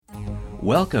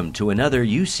Welcome to another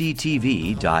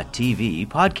UCTV.tv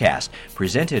podcast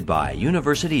presented by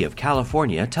University of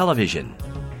California Television.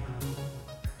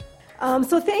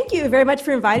 So thank you very much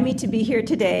for inviting me to be here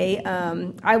today.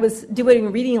 I was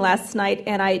doing reading last night,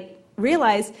 and I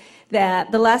realized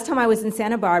that the last time I was in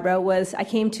Santa Barbara was I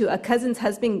came to a cousin's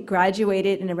husband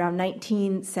graduated in around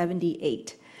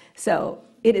 1978. So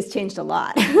it has changed a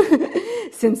lot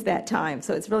since that time.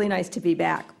 So it's really nice to be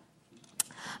back.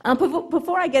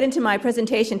 Before I get into my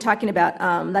presentation talking about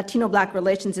Latino-Black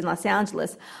relations in Los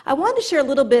Angeles, I wanted to share a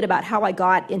little bit about how I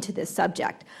got into this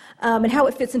subject and how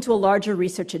it fits into a larger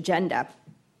research agenda.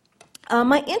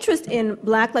 My interest in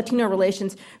Black-Latino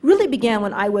relations really began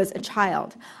when I was a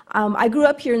child. I grew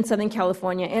up here in Southern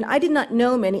California, and I did not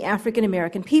know many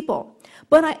African-American people.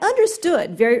 But I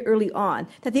understood very early on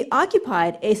that they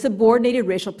occupied a subordinated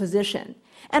racial position.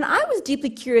 And I was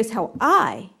deeply curious how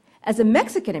I, as a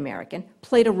Mexican-American,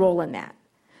 played a role in that.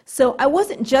 So I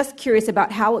wasn't just curious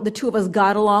about how the two of us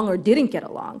got along or didn't get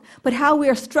along, but how we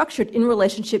are structured in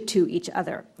relationship to each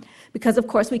other. Because, of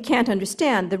course, we can't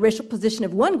understand the racial position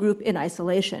of one group in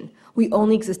isolation. We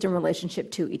only exist in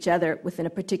relationship to each other within a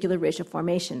particular racial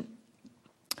formation.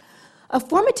 A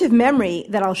formative memory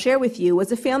that I'll share with you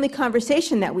was a family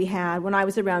conversation that we had when I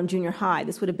was around junior high.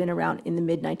 This would have been around in the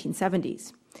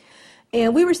mid-1970s.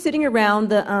 And we were sitting around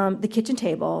the kitchen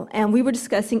table, and we were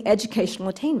discussing educational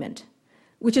attainment,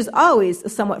 which is always a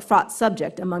somewhat fraught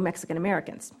subject among Mexican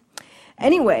Americans.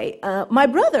 Anyway, my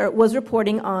brother was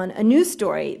reporting on a news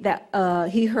story that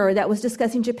he heard that was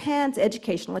discussing Japan's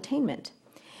educational attainment.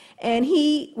 And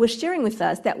he was sharing with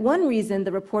us that one reason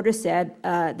the reporter said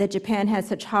that Japan had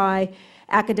such high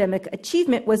academic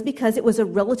achievement was because it was a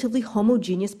relatively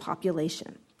homogeneous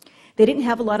population. They didn't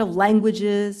have a lot of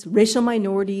languages, racial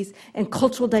minorities, and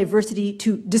cultural diversity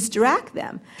to distract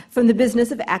them from the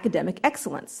business of academic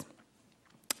excellence.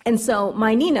 And so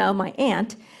my Nina, my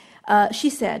aunt, she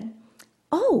said,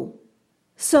 "Oh,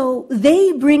 so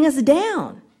they bring us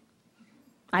down."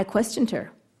 I questioned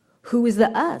her. Who is the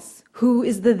us? Who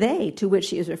is the they to which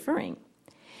she is referring?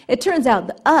 It turns out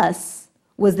the us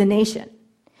was the nation.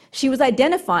 She was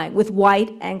identifying with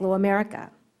white Anglo-America.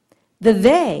 The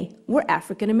they were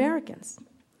African Americans.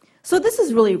 So this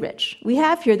is really rich. We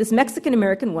have here this Mexican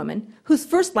American woman whose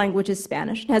first language is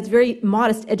Spanish and has very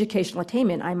modest educational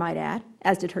attainment, I might add,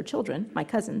 as did her children, my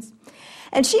cousins.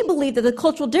 And she believed that the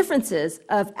cultural differences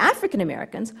of African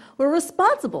Americans were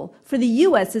responsible for the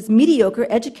U.S.'s mediocre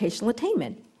educational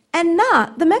attainment, and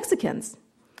not the Mexicans.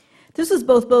 This was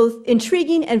both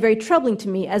intriguing and very troubling to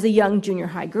me as a young junior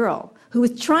high girl who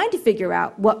was trying to figure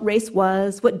out what race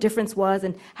was, what difference was,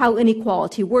 and how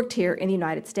inequality worked here in the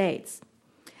United States.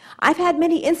 I've had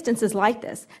many instances like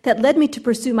this that led me to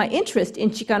pursue my interest in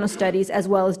Chicano studies as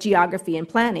well as geography and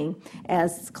planning,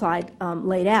 as Clyde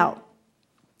laid out.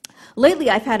 Lately,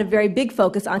 I've had a very big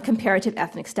focus on comparative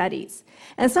ethnic studies.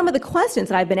 And some of the questions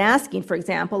that I've been asking, for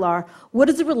example, are, what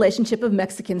is the relationship of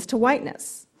Mexicans to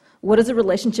whiteness? What is the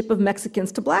relationship of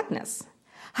Mexicans to blackness?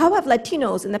 How have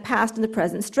Latinos in the past and the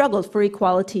present struggled for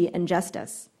equality and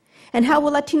justice? And how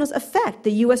will Latinos affect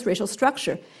the U.S. racial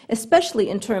structure, especially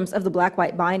in terms of the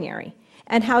black-white binary?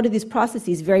 And how do these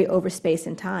processes vary over space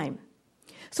and time?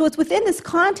 So it's within this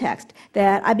context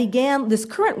that I began this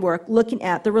current work looking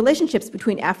at the relationships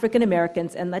between African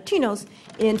Americans and Latinos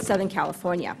in Southern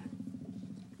California.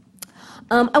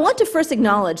 I want to first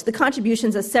acknowledge the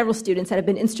contributions of several students that have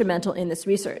been instrumental in this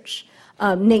research.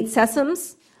 Nate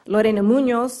Sessoms, Lorena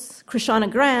Munoz,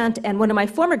 Krishana Grant, and one of my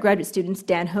former graduate students,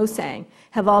 Dan Hosang,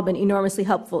 have all been enormously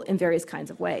helpful in various kinds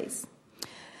of ways.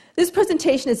 This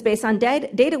presentation is based on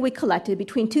data we collected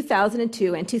between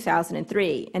 2002 and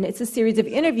 2003, and it's a series of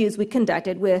interviews we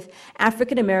conducted with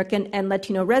African American and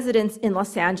Latino residents in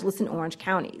Los Angeles and Orange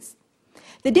counties.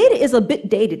 The data is a bit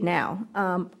dated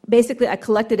now. Basically, I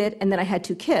collected it, and then I had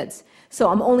two kids, so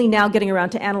I'm only now getting around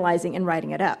to analyzing and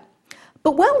writing it up.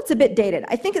 But while it's a bit dated,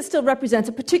 I think it still represents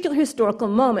a particular historical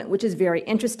moment, which is very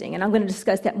interesting, and I'm going to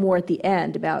discuss that more at the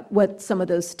end about what some of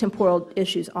those temporal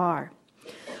issues are.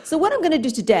 So what I'm going to do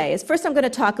today is first I'm going to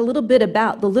talk a little bit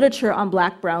about the literature on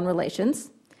black-brown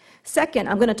relations. Second,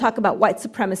 I'm going to talk about white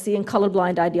supremacy and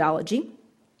colorblind ideology.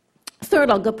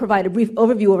 Third, I'll provide a brief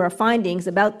overview of our findings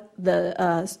about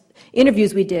the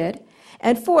interviews we did.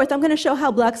 And fourth, I'm going to show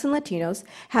how blacks and Latinos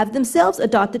have themselves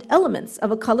adopted elements of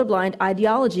a colorblind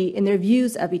ideology in their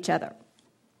views of each other.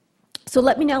 So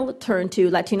let me now turn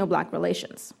to Latino-Black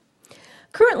relations.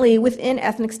 Currently, within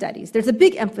ethnic studies, there's a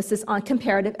big emphasis on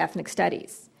comparative ethnic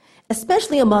studies,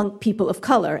 especially among people of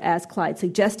color, as Clyde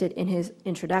suggested in his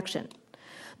introduction.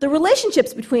 The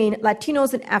relationships between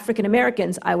Latinos and African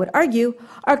Americans, I would argue,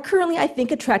 are currently, I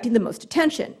think, attracting the most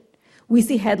attention. We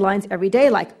see headlines every day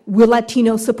like, will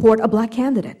Latinos support a black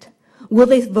candidate? Will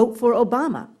they vote for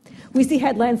Obama? We see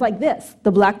headlines like this,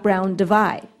 the black-brown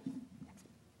divide.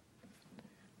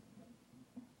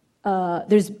 I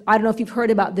don't know if you've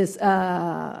heard about this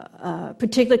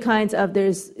particular kinds of,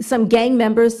 there's some gang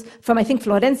members from, I think,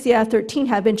 Florencia 13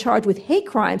 have been charged with hate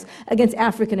crimes against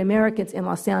African Americans in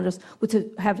Los Angeles, which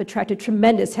have attracted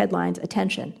tremendous headlines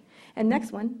attention. And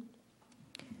next one,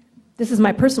 this is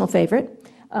my personal favorite,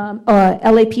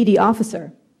 LAPD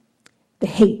officer, the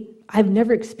hate. I've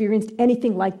never experienced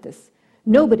anything like this.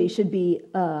 Nobody should be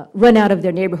run out of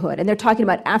their neighborhood. And they're talking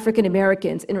about African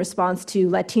Americans in response to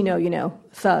Latino,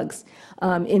 thugs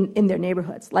in their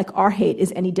neighborhoods. Like our hate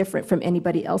is any different from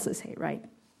anybody else's hate, right?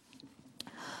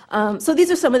 So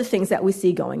these are some of the things that we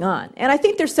see going on. And I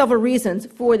think there's several reasons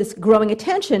for this growing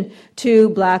attention to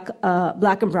black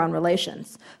and brown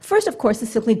relations. First, of course,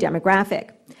 is simply demographic.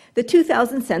 The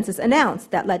 2000 census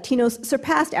announced that Latinos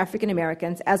surpassed African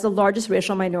Americans as the largest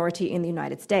racial minority in the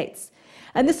United States.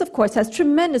 And this, of course, has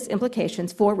tremendous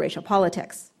implications for racial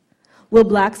politics. Will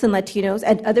blacks and Latinos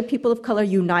and other people of color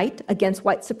unite against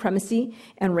white supremacy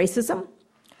and racism?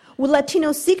 Will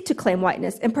Latinos seek to claim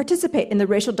whiteness and participate in the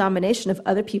racial domination of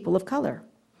other people of color?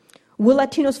 Will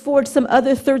Latinos forge some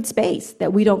other third space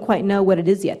that we don't quite know what it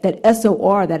is yet, that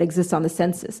SOR that exists on the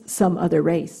census, some other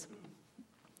race?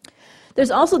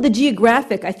 There's also the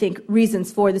geographic, I think,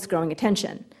 reasons for this growing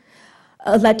attention.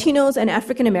 Latinos and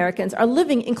African Americans are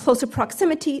living in closer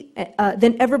proximity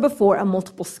than ever before on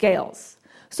multiple scales.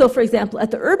 So, for example,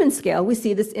 at the urban scale, we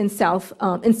see this in South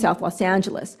Los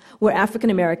Angeles, where African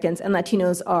Americans and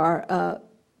Latinos are,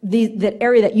 that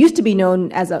area that used to be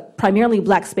known as a primarily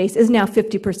black space is now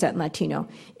 50% Latino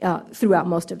throughout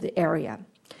most of the area.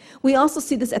 We also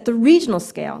see this at the regional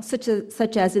scale, such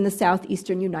as in the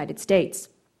southeastern United States.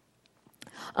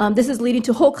 This is leading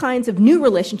to whole kinds of new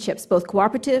relationships, both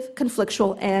cooperative,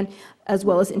 conflictual, and as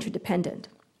well as interdependent.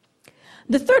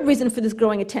 The third reason for this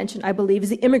growing attention, I believe, is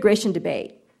the immigration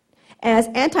debate. As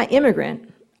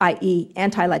anti-immigrant, i.e.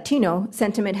 anti-Latino,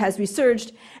 sentiment has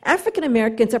resurged, African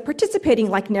Americans are participating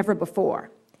like never before.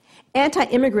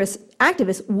 Anti-immigrant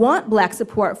activists want black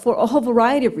support for a whole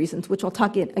variety of reasons, which I'll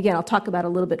talk about a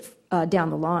little bit down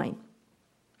the line.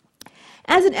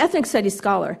 As an ethnic studies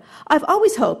scholar, I've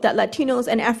always hoped that Latinos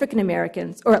and African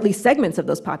Americans, or at least segments of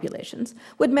those populations,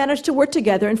 would manage to work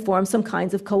together and form some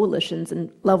kinds of coalitions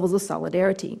and levels of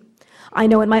solidarity. I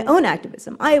know in my own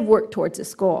activism, I have worked towards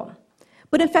this goal.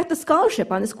 But in fact, the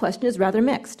scholarship on this question is rather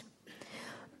mixed.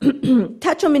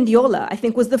 Tacho Mendiola, I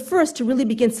think, was the first to really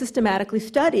begin systematically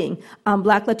studying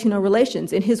Black-Latino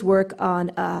relations in his work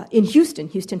in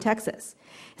Houston, Texas.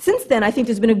 Since then, I think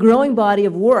there's been a growing body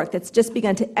of work that's just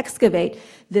begun to excavate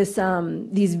these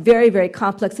very, very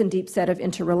complex and deep set of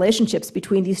interrelationships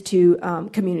between these two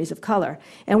communities of color.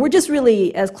 And we're just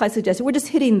really, as Clyde suggested, we're just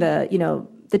hitting the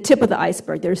tip of the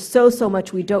iceberg. There's so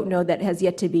much we don't know that has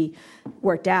yet to be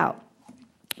worked out.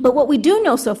 But what we do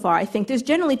know so far, I think, there's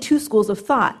generally two schools of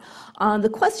thought on the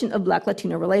question of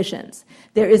Black-Latino relations.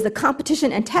 There is the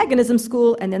competition-antagonism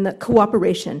school and then the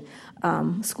cooperation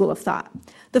school of thought.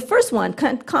 The first one,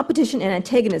 competition and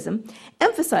antagonism,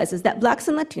 emphasizes that blacks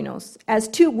and Latinos, as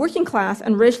two working class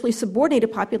and racially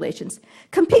subordinated populations,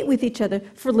 compete with each other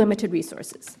for limited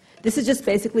resources. This is just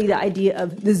basically the idea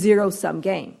of the zero-sum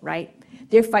game, right?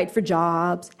 They fight for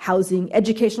jobs, housing,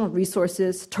 educational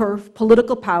resources, turf,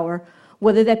 political power,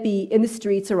 whether that be in the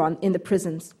streets or in the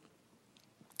prisons.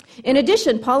 In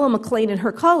addition, Paula McLean and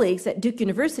her colleagues at Duke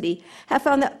University have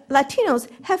found that Latinos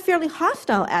have fairly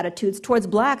hostile attitudes towards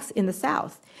blacks in the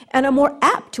South and are more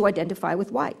apt to identify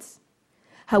with whites.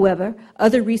 However,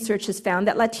 other research has found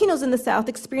that Latinos in the South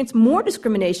experience more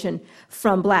discrimination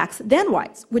from blacks than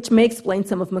whites, which may explain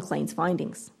some of McLean's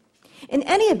findings. In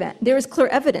any event, there is clear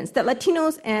evidence that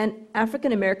Latinos and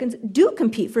African Americans do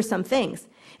compete for some things,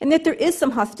 and that there is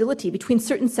some hostility between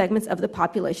certain segments of the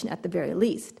population at the very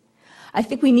least. I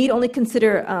think we need only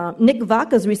consider Nick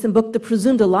Vaca's recent book, The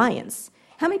Presumed Alliance.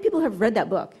 How many people have read that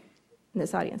book in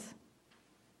this audience?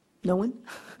 No one?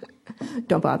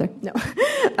 Don't bother. No.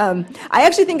 I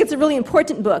actually think it's a really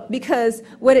important book because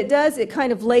what it does, it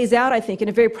kind of lays out, I think, in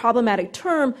a very problematic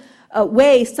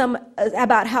way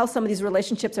about how some of these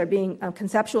relationships are being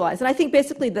conceptualized. And I think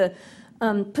basically the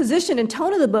position and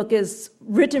tone of the book is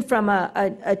written from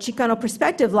a Chicano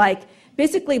perspective, like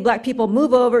Basically, black people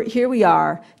move over, here we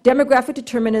are, demographic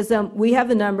determinism, we have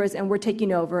the numbers and we're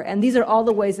taking over, and these are all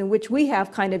the ways in which we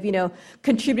have kind of,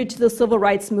 contributed to the civil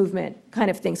rights movement kind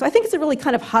of thing. So I think it's a really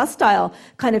kind of hostile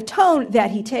kind of tone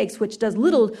that he takes, which does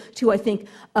little to, I think,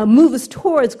 move us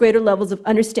towards greater levels of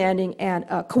understanding and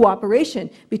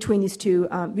cooperation between these two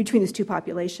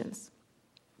populations.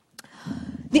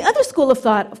 The other school of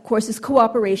thought, of course, is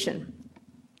cooperation.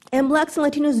 And blacks and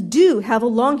Latinos do have a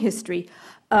long history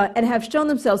and have shown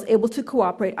themselves able to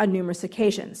cooperate on numerous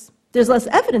occasions. There's less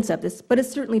evidence of this, but it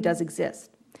certainly does exist.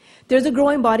 There's a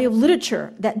growing body of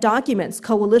literature that documents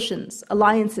coalitions,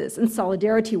 alliances, and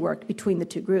solidarity work between the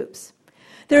two groups.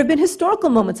 There have been historical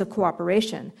moments of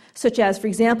cooperation, such as, for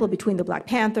example, between the Black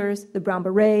Panthers, the Brown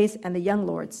Berets, and the Young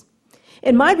Lords.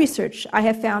 In my research, I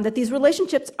have found that these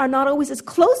relationships are not always as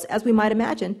close as we might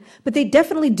imagine, but they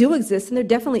definitely do exist, and there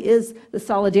definitely is the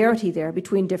solidarity there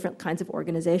between different kinds of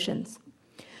organizations.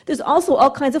 There's also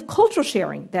all kinds of cultural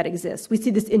sharing that exists. We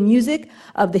see this in music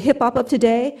of the hip-hop of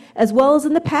today, as well as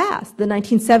in the past. The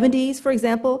 1970s, for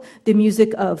example, the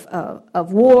music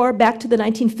of war, back to the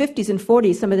 1950s and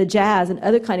 40s, some of the jazz and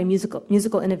other kind of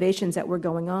musical innovations that were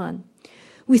going on.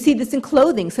 We see this in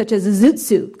clothing, such as the zoot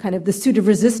suit, kind of the suit of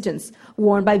resistance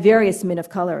worn by various men of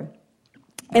color.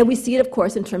 And we see it, of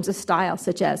course, in terms of style,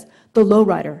 such as the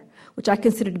lowrider, which I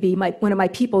consider to be one of my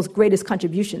people's greatest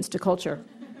contributions to culture.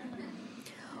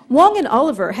 Wong and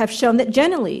Oliver have shown that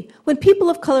generally, when people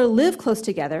of color live close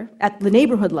together, at the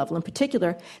neighborhood level in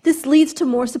particular, this leads to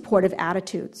more supportive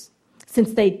attitudes,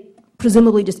 since they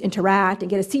presumably just interact and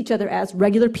get to see each other as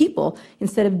regular people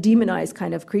instead of demonized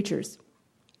kind of creatures.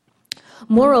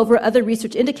 Moreover, other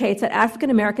research indicates that African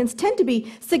Americans tend to be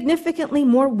significantly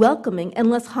more welcoming and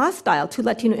less hostile to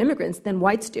Latino immigrants than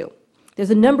whites do. There's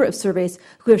a number of surveys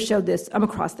who have showed this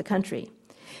across the country.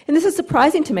 And this is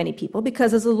surprising to many people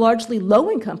because as a largely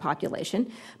low-income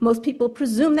population, most people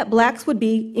presume that blacks would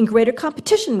be in greater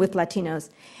competition with Latinos,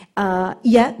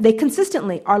 yet they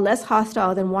consistently are less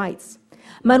hostile than whites.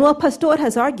 Manuel Pastor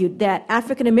has argued that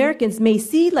African Americans may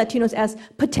see Latinos as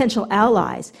potential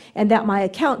allies, and that might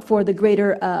account for the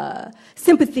greater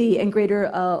sympathy and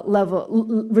greater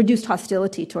reduced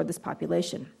hostility toward this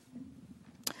population.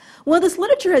 While this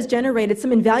literature has generated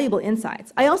some invaluable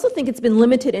insights, I also think it's been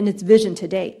limited in its vision to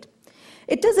date.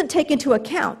 It doesn't take into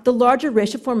account the larger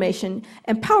racial formation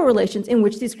and power relations in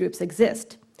which these groups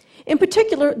exist. In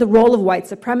particular, the role of white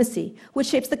supremacy, which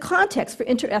shapes the context for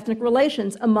interethnic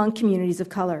relations among communities of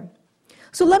color.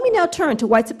 So let me now turn to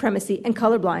white supremacy and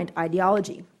colorblind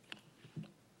ideology.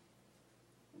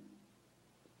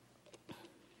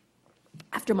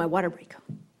 After my water break.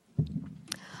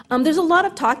 There's a lot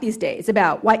of talk these days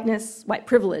about whiteness, white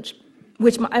privilege,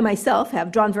 which I myself have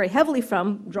drawn very heavily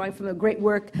from, drawing from the great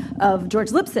work of George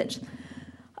Lipsitch.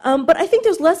 But I think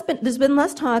there's been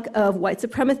less talk of white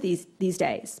supremacy these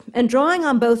days. And drawing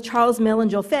on both Charles Mill and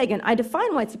Joe Fagan, I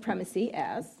define white supremacy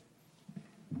as,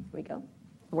 here we go,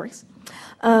 it works,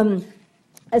 a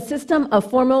system of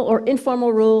formal or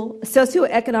informal rule,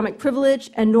 socioeconomic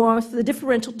privilege, and norms for the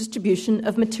differential distribution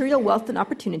of material wealth and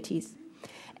opportunities,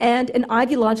 and an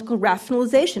ideological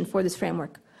rationalization for this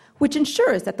framework, which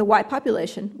ensures that the white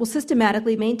population will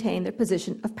systematically maintain their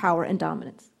position of power and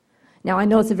dominance. Now, I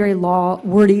know it's a very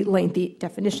wordy, lengthy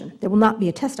definition. There will not be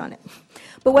a test on it.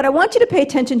 But what I want you to pay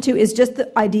attention to is just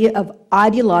the idea of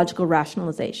ideological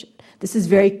rationalization. This is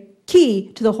very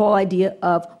key to the whole idea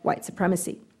of white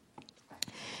supremacy.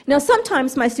 Now,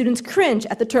 sometimes my students cringe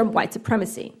at the term white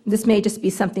supremacy. This may just be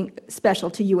something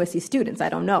special to USC students, I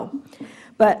don't know.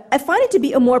 But I find it to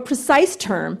be a more precise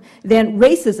term than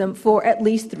racism for at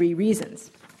least 3 reasons.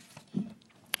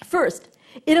 First,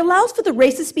 it allows for the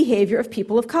racist behavior of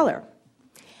people of color.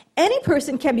 Any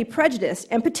person can be prejudiced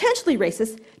and potentially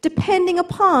racist depending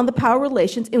upon the power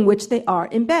relations in which they are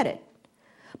embedded.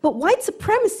 But white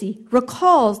supremacy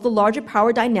recalls the larger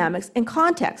power dynamics and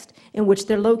context in which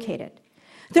they're located.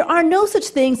 There are no such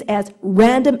things as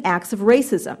random acts of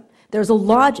racism. There's a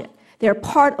logic. They're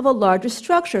part of a larger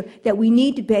structure that we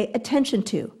need to pay attention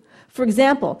to. For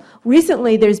example,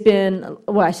 recently there's been,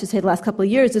 well, I should say the last couple of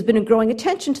years, there's been a growing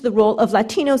attention to the role of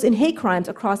Latinos in hate crimes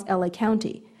across LA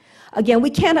County. Again,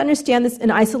 we can't understand this in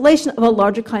isolation of a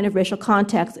larger kind of racial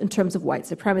context in terms of white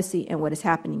supremacy and what is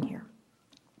happening here.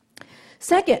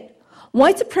 Second,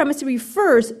 white supremacy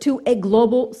refers to a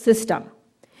global system.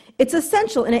 It's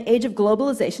essential in an age of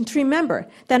globalization to remember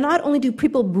that not only do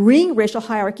people bring racial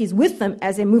hierarchies with them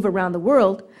as they move around the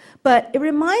world, but it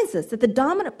reminds us that the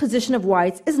dominant position of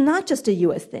whites is not just a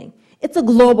U.S. thing. It's a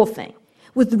global thing.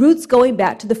 with roots going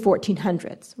back to the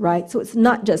 1400s, right? So it's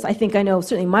not just, I know,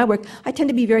 certainly in my work, I tend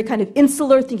to be very kind of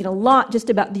insular, thinking a lot just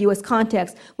about the U.S.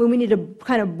 context, when we need to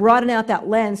kind of broaden out that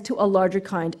lens to a larger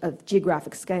kind of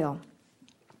geographic scale.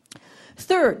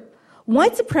 Third,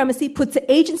 white supremacy puts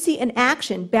the agency and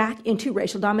action back into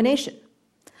racial domination.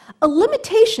 A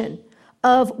limitation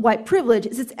of white privilege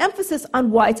is its emphasis on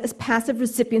whites as passive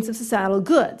recipients of societal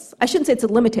goods. I shouldn't say it's a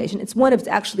limitation, it's one of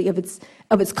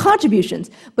its contributions,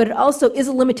 but it also is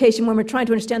a limitation when we're trying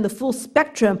to understand the full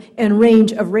spectrum and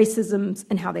range of racisms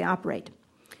and how they operate.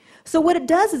 So what it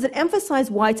does is it emphasizes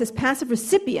whites as passive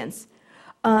recipients,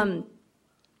 and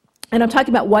I'm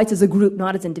talking about whites as a group,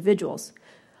 not as individuals,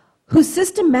 who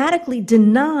systematically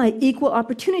deny equal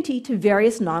opportunity to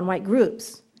various non-white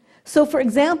groups. So, for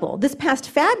example, this past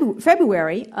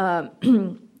February, I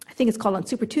think it's called on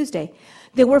Super Tuesday,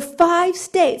 there were 5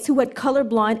 states who had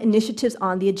colorblind initiatives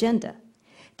on the agenda.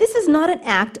 This is not an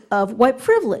act of white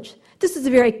privilege. This is a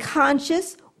very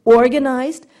conscious,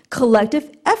 organized,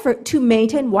 collective effort to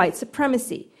maintain white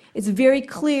supremacy. It's a very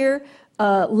clear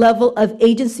level of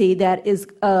agency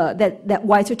that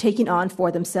whites are taking on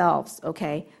for themselves,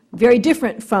 okay? Very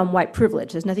different from white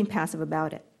privilege. There's nothing passive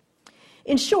about it.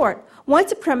 In short, white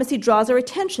supremacy draws our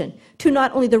attention to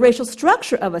not only the racial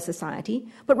structure of a society,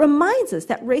 but reminds us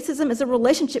that racism is a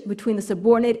relationship between the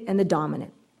subordinate and the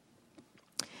dominant.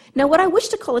 Now, what I wish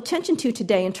to call attention to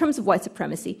today in terms of white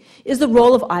supremacy is the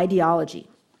role of ideology.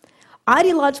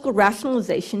 Ideological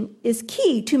rationalization is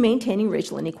key to maintaining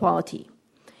racial inequality.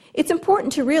 It's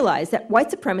important to realize that white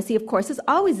supremacy, of course, has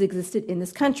always existed in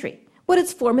this country, but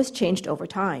its form has changed over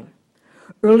time.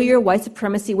 Earlier, white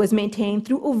supremacy was maintained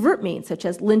through overt means such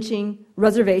as lynching,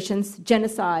 reservations,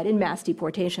 genocide, and mass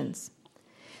deportations.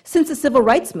 Since the civil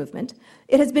rights movement,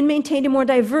 it has been maintained in more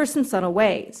diverse and subtle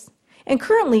ways. And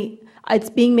currently, it's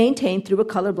being maintained through a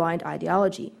colorblind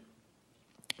ideology.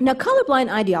 Now, colorblind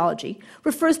ideology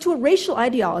refers to a racial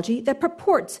ideology that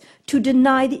purports to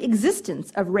deny the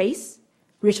existence of race,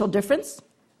 racial difference,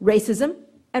 racism,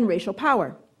 and racial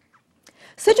power.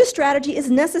 Such a strategy is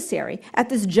necessary at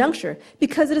this juncture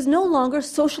because it is no longer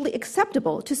socially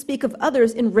acceptable to speak of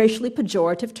others in racially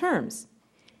pejorative terms.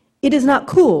 It is not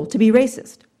cool to be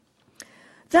racist.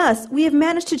 Thus, we have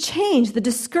managed to change the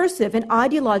discursive and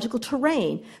ideological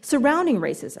terrain surrounding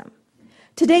racism.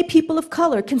 Today, people of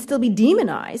color can still be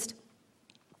demonized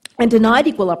and denied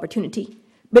equal opportunity,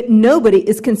 but nobody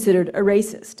is considered a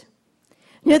racist.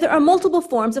 Now, there are multiple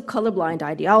forms of colorblind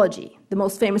ideology. The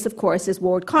most famous, of course, is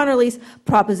Ward Connerly's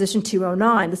Proposition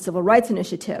 209, the Civil Rights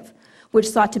Initiative, which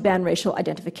sought to ban racial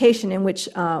identification, and which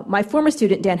my former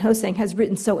student, Dan Hosang, has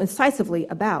written so incisively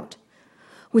about,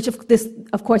 which,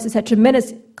 of course, has had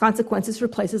tremendous consequences for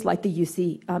places like the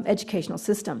UC educational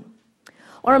system.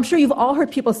 Or I'm sure you've all heard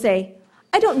people say,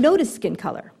 I don't notice skin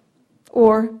color,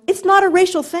 or it's not a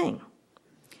racial thing.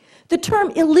 The term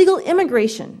illegal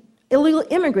immigrant,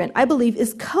 I believe,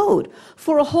 is code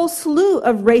for a whole slew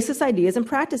of racist ideas and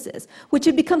practices, which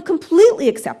have become completely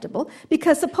acceptable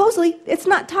because supposedly it's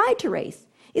not tied to race.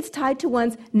 It's tied to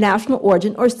one's national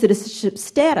origin or citizenship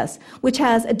status, which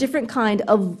has a different kind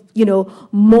of,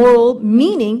 moral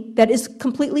meaning that is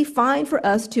completely fine for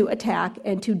us to attack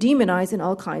and to demonize in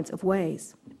all kinds of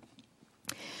ways.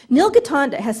 Neil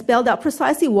Gitanda has spelled out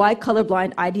precisely why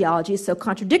colorblind ideology is so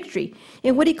contradictory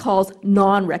in what he calls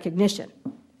non-recognition.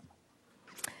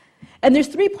 And there's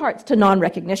 3 parts to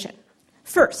non-recognition.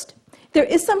 First, there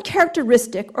is some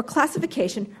characteristic or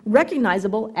classification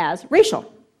recognizable as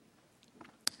racial.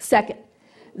 Second,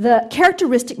 the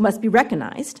characteristic must be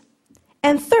recognized.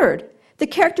 And third, the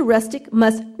characteristic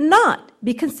must not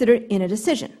be considered in a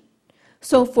decision.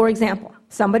 So, for example,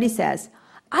 somebody says,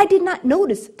 I did not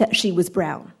notice that she was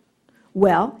brown.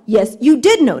 Well, yes, you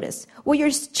did notice. What you're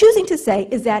choosing to say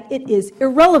is that it is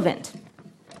irrelevant.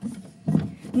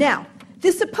 Now,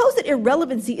 this supposed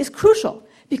irrelevancy is crucial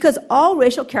because all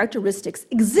racial characteristics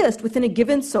exist within a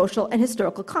given social and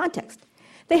historical context.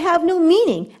 They have no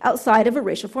meaning outside of a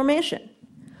racial formation.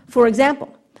 For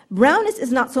example, brownness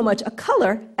is not so much a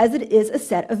color as it is a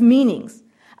set of meanings,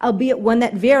 albeit one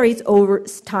that varies over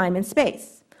time and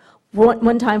space.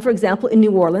 One time, for example, in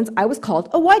New Orleans, I was called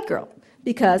a white girl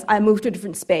because I moved to a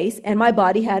different space and my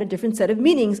body had a different set of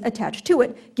meanings attached to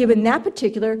it, given that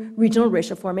particular regional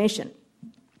racial formation.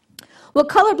 What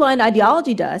colorblind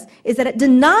ideology does is that it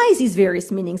denies these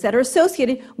various meanings that are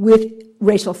associated with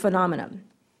racial phenomena.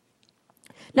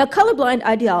 Now, colorblind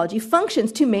ideology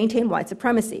functions to maintain white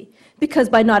supremacy because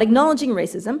by not acknowledging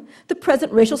racism, the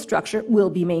present racial structure will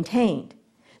be maintained.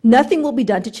 Nothing will be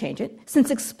done to change it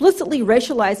since explicitly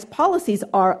racialized policies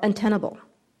are untenable.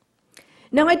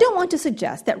 Now, I don't want to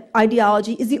suggest that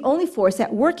ideology is the only force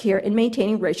at work here in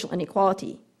maintaining racial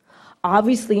inequality.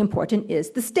 Obviously important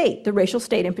is the state, the racial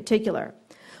state in particular,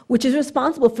 which is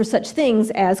responsible for such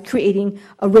things as creating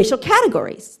racial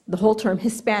categories, the whole term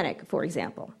Hispanic, for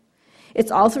example.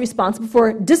 It's also responsible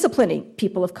for disciplining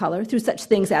people of color through such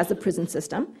things as the prison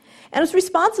system, and it's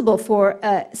responsible for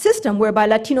a system whereby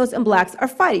Latinos and blacks are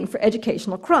fighting for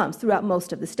educational crumbs throughout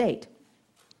most of the state.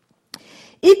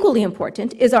 Equally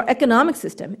important is our economic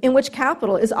system, in which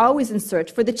capital is always in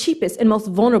search for the cheapest and most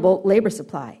vulnerable labor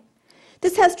supply.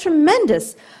 This has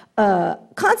tremendous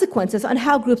consequences on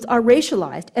how groups are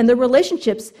racialized and the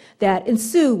relationships that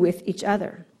ensue with each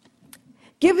other.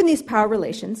 Given these power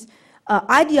relations,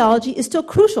 ideology is still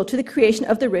crucial to the creation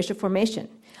of the racial formation.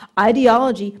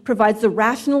 Ideology provides the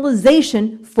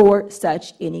rationalization for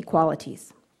such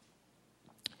inequalities.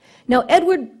 Now,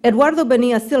 Eduardo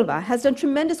Bonilla Silva has done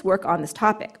tremendous work on this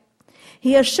topic.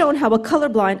 He has shown how a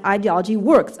colorblind ideology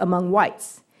works among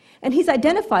whites, and he's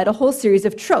identified a whole series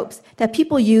of tropes that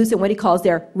people use in what he calls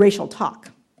their racial talk.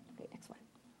 Okay, next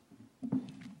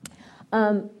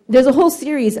one. There's a whole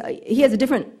series, he has a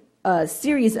different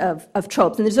series of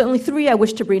tropes, and there's only three I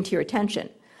wish to bring to your attention,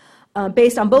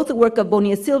 based on both the work of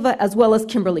Bonilla Silva as well as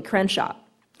Kimberly Crenshaw.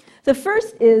 The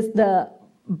first is the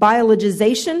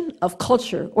biologization of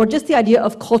culture, or just the idea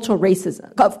of cultural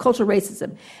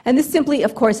racism. And this simply,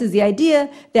 of course, is the idea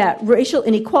that racial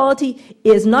inequality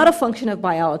is not a function of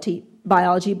biology,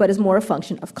 but is more a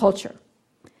function of culture.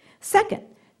 Second,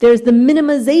 there's the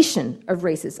minimization of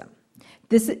racism.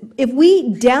 If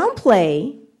we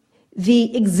downplay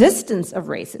the existence of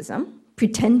racism,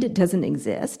 pretend it doesn't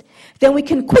exist, then we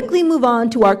can quickly move on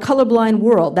to our colorblind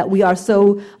world that we are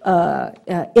so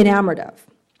enamored of.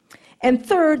 And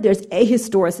third, there's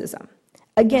ahistoricism.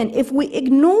 Again, if we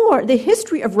ignore the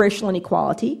history of racial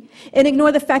inequality and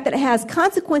ignore the fact that it has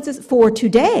consequences for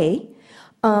today,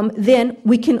 then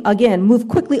we can, again, move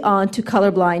quickly on to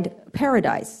colorblind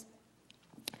paradise.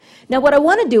 Now, what I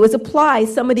want to do is apply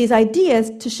some of these ideas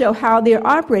to show how they're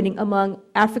operating among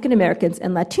African Americans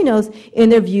and Latinos in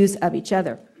their views of each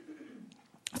other.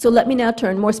 So let me now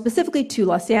turn more specifically to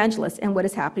Los Angeles and what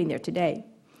is happening there today.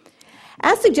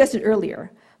 As suggested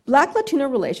earlier, Black-Latino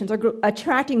relations are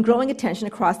attracting growing attention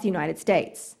across the United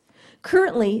States.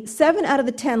 Currently, 7 out of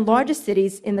the 10 largest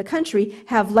cities in the country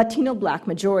have Latino-Black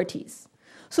majorities.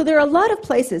 So there are a lot of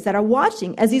places that are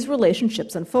watching as these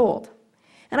relationships unfold.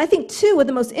 And I think two of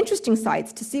the most interesting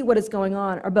sites to see what is going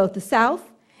on are both the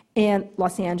South and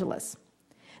Los Angeles.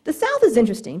 The South is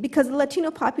interesting because the Latino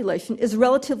population is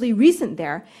relatively recent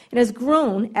there and has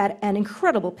grown at an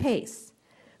incredible pace.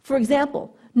 For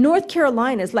example, North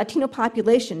Carolina's Latino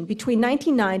population between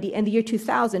 1990 and the year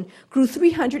 2000 grew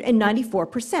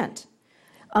 394%.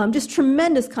 Just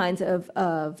tremendous kinds of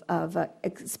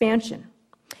expansion.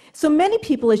 So many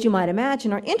people, as you might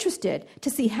imagine, are interested to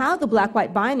see how the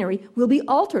black-white binary will be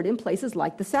altered in places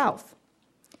like the South.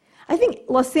 I think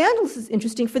Los Angeles is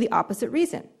interesting for the opposite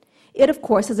reason. It, of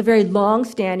course, has a very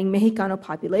long-standing Mexicano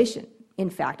population. In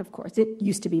fact, of course, it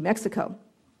used to be Mexico.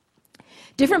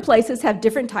 Different places have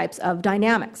different types of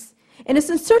dynamics, and it's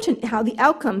uncertain how the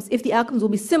outcomes, if the outcomes will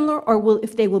be similar or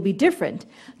if they will be different,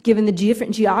 given the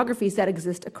different geographies that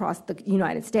exist across the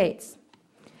United States.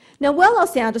 Now, while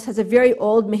Los Angeles has a very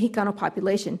old Mexicano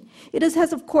population, it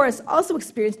has, of course, also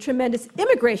experienced tremendous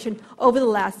immigration over the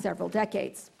last several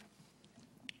decades.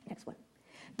 Next one.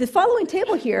 The following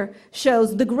table here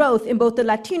shows the growth in both the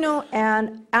Latino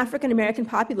and African American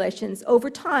populations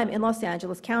over time in Los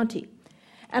Angeles County.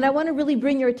 And I want to really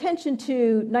bring your attention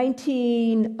to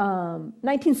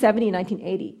 1970 and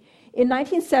 1980. In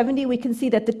 1970, we can see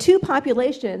that the two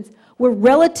populations were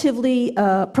relatively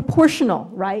proportional,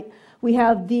 right? We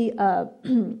have the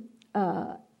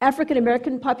African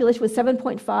American population was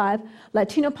 7.5,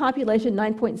 Latino population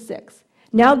 9.6.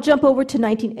 Now jump over to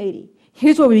 1980.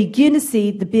 Here's where we begin to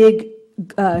see the big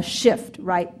shift,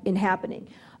 right, in happening.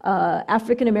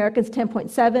 African Americans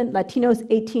 10.7, Latinos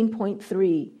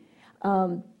 18.3.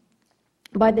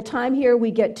 By the time here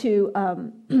we get to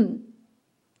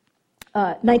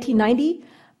 1990,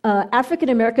 African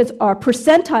Americans are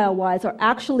percentile-wise are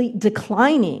actually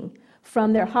declining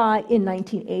from their high in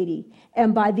 1980.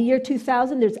 And by the year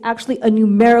 2000, there's actually a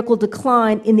numerical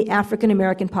decline in the African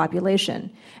American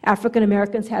population. African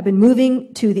Americans have been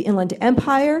moving to the Inland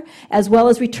Empire as well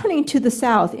as returning to the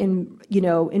South in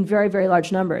very, very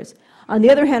large numbers. On the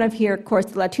other hand of here, of course,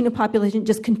 the Latino population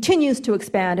just continues to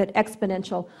expand at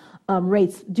exponential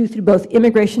rates due through both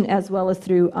immigration as well as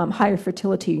through higher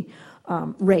fertility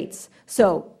rates.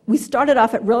 So we started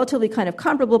off at relatively kind of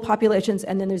comparable populations,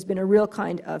 and then there's been a real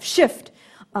kind of shift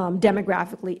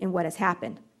demographically in what has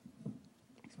happened.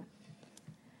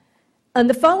 On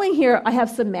the following here, I have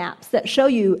some maps that show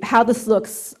you how this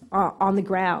looks on the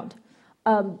ground.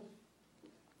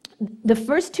 The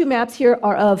first two maps here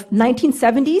are of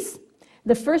 1970s.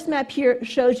 The first map here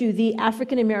shows you the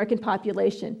African American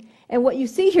population. And what you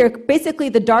see here, basically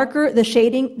the darker the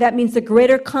shading, that means the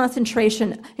greater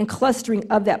concentration and clustering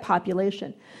of that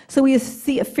population. So we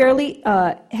see a fairly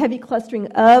heavy clustering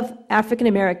of African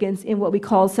Americans in what we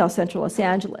call South Central Los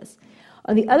Angeles.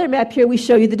 On the other map here, we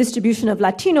show you the distribution of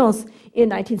Latinos in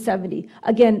 1970.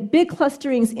 Again, big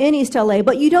clusterings in East LA,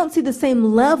 but you don't see the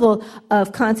same level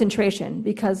of concentration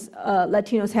because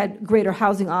Latinos had greater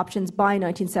housing options by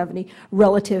 1970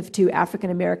 relative to African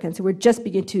Americans who were just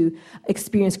beginning to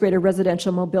experience greater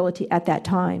residential mobility at that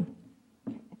time.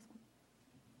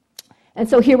 And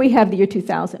so here we have the year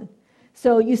 2000.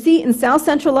 So you see in South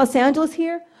Central Los Angeles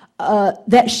here,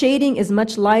 that shading is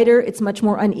much lighter, it's much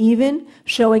more uneven,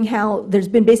 showing how there's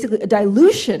been basically a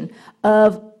dilution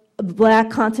of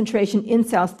black concentration in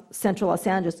South Central Los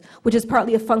Angeles, which is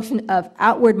partly a function of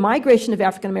outward migration of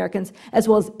African Americans as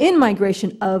well as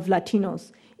in-migration of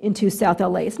Latinos into South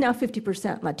LA. It's now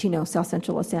 50% Latino, South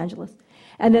Central Los Angeles.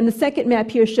 And then the second map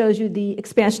here shows you the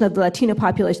expansion of the Latino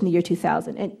population in the year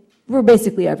 2000. And we're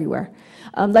basically everywhere.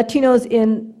 Latinos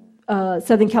in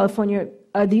Southern California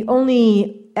are the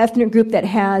only ethnic group that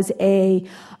has a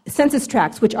census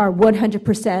tracts which are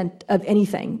 100% of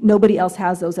anything. Nobody else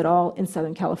has those at all in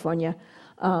Southern California,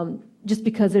 just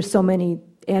because there's so many,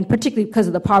 and particularly because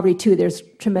of the poverty too, there's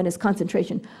tremendous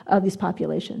concentration of these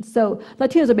populations. So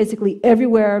Latinos are basically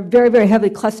everywhere, very, very heavily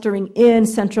clustering in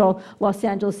central Los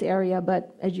Angeles area,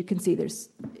 but as you can see,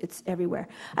 it's everywhere.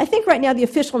 I think right now the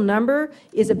official number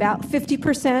is about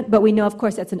 50%, but we know, of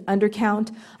course, that's an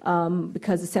undercount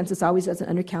because the census always does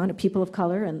an undercount of people of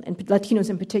color and Latinos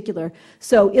in particular.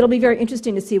 So it'll be very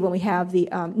interesting to see when we have the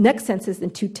next census in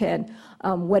 2010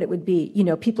 what it would be. You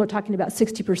know, people are talking about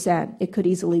 60%. It could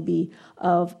easily be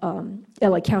of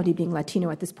LA County being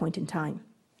Latino at this point in time.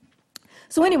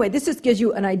 So anyway, this just gives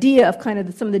you an idea of kind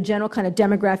of some of the general kind of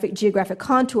demographic, geographic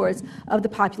contours of the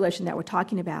population that we're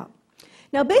talking about.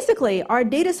 Now, basically, our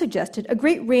data suggested a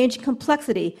great range and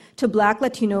complexity to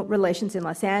Black-Latino relations in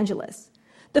Los Angeles.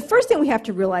 The first thing we have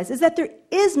to realize is that there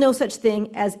is no such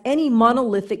thing as any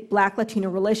monolithic Black-Latino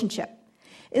relationship.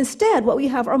 Instead, what we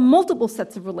have are multiple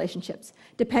sets of relationships,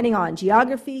 depending on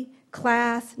geography,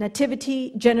 class,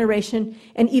 nativity, generation,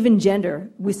 and even gender.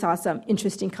 We saw some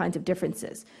interesting kinds of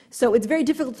differences. So it's very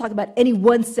difficult to talk about any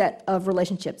one set of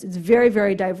relationships. It's very,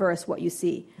 very diverse what you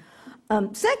see.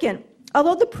 Second,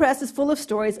 although the press is full of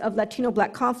stories of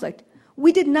Latino-Black conflict,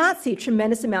 we did not see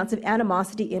tremendous amounts of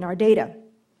animosity in our data.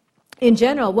 In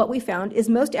general, what we found is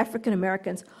most African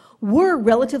Americans were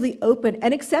relatively open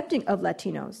and accepting of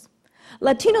Latinos.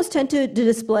 Latinos tend to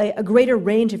display a greater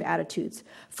range of attitudes,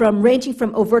 ranging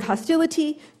from overt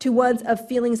hostility to ones of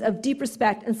feelings of deep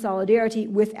respect and solidarity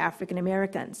with African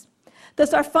Americans.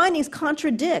 Thus, our findings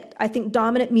contradict, I think,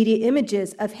 dominant media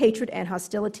images of hatred and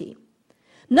hostility.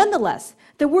 Nonetheless,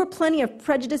 there were plenty of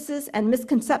prejudices and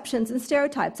misconceptions and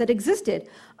stereotypes that existed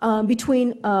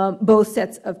between both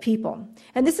sets of people.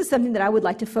 And this is something that I would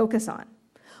like to focus on.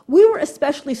 We were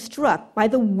especially struck by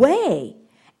the way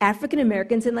African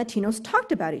Americans and Latinos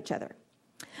talked about each other.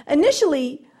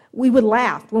 Initially, we would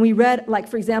laugh when we read, like,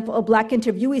 for example, a Black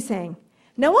interviewee saying,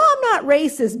 "Now, I'm not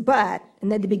racist, but,"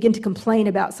 and then they begin to complain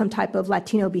about some type of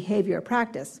Latino behavior or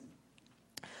practice.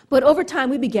 But over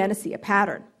time, we began to see a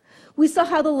pattern. We saw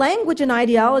how the language and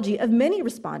ideology of many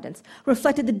respondents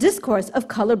reflected the discourse of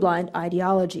colorblind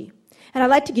ideology. And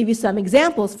I'd like to give you some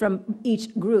examples from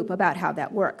each group about how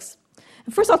that works.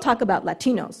 And first, I'll talk about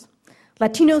Latinos.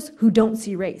 Latinos who don't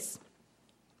see race.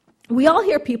 We all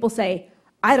hear people say,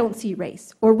 "I don't see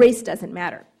race," or "race doesn't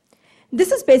matter."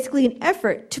 This is basically an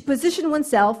effort to position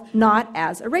oneself not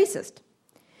as a racist.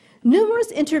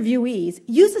 Numerous interviewees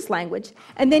used this language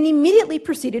and then immediately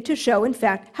proceeded to show, in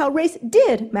fact, how race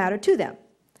did matter to them.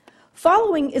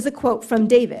 Following is a quote from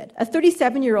David, a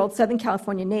 37-year-old Southern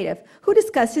California native who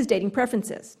discussed his dating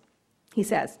preferences. He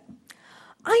says,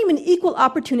 "I am an equal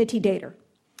opportunity dater.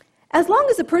 As long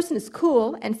as a person is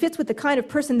cool and fits with the kind of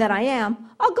person that I am,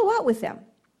 I'll go out with them.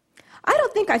 I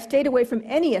don't think I stayed away from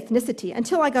any ethnicity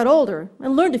until I got older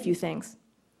and learned a few things.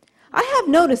 I have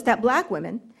noticed that Black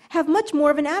women have much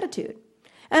more of an attitude,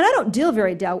 and I don't deal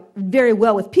very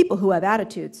well with people who have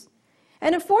attitudes.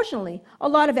 And unfortunately, a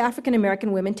lot of African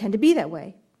American women tend to be that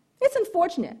way. It's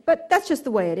unfortunate, but that's just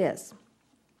the way it is."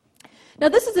 Now,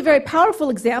 this is a very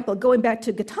powerful example, going back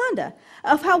to Gitanda,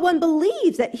 of how one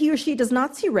believes that he or she does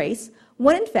not see race,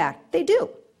 when in fact they do.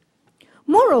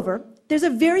 Moreover, it's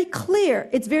very clear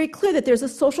that there's a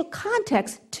social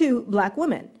context to Black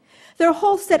women. There are a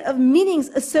whole set of meanings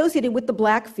associated with the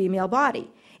black female body.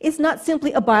 It's not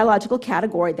simply a biological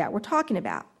category that we're talking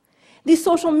about. These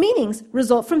social meanings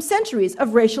result from centuries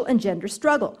of racial and gender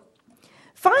struggle.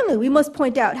 Finally, we must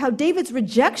point out how David's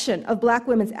rejection of black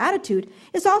women's attitude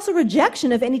is also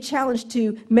rejection of any challenge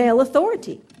to male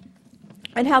authority,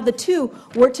 and how the two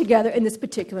work together in this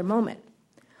particular moment.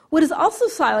 What is also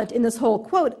silent in this whole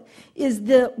quote is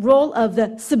the role of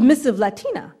the submissive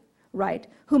Latina, right,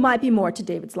 who might be more to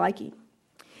David's liking.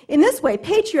 In this way,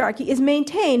 patriarchy is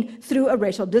maintained through a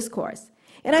racial discourse.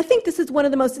 And I think this is one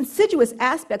of the most insidious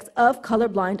aspects of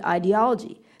colorblind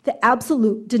ideology, the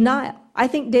absolute denial. I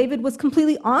think David was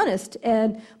completely honest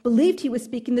and believed he was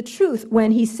speaking the truth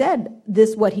when he said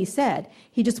this, what he said.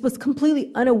 He just was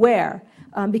completely unaware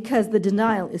because the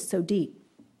denial is so deep.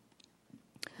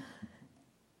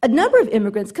 A number of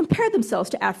immigrants compared themselves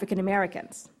to African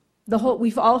Americans.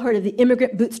 We've all heard of the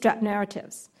immigrant bootstrap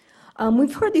narratives.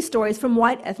 We've heard these stories from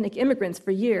white ethnic immigrants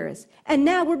for years, and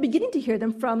now we're beginning to hear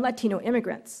them from Latino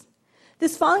immigrants.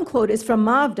 This following quote is from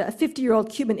Mavda, a 50-year-old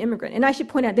Cuban immigrant. And I should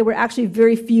point out there were actually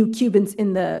very few Cubans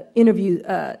in the interview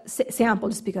sample,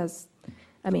 just because,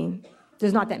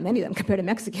 there's not that many of them compared to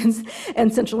Mexicans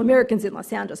and Central Americans in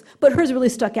Los Angeles. But hers really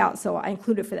stuck out, so I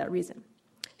included it for that reason.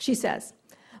 She says,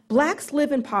 "Blacks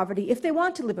live in poverty if they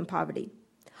want to live in poverty.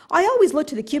 I always look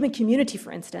to the Cuban community,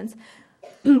 for instance.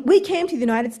 We came to the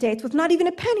United States with not even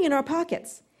a penny in our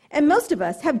pockets, and most of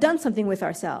us have done something with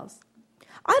ourselves.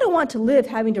 I don't want to live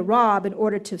having to rob in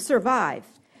order to survive.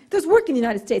 There's work in the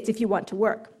United States if you want to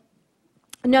work."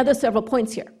 Now, there's several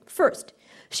points here. First,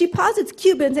 she posits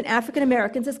Cubans and African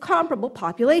Americans as comparable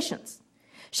populations.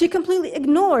 She completely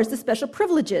ignores the special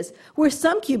privileges where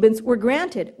some Cubans were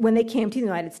granted when they came to the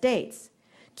United States.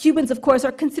 Cubans, of course,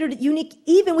 are considered unique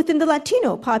even within the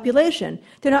Latino population.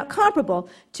 They're not comparable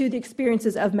to the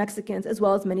experiences of Mexicans as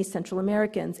well as many Central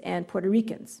Americans and Puerto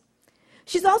Ricans.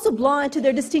 She's also blind to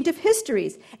their distinctive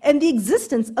histories and the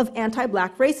existence of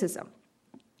anti-black racism,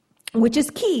 which is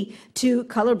key to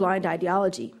colorblind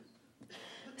ideology.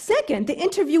 Second, the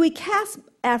interviewee casts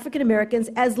African Americans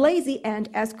as lazy and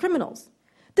as criminals.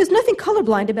 There's nothing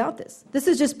colorblind about this. This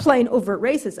is just plain overt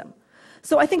racism.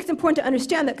 So I think it's important to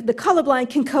understand that the colorblind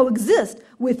can coexist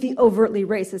with the overtly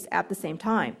racist at the same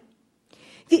time.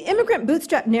 The immigrant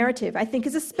bootstrap narrative, I think,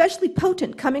 is especially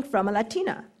potent coming from a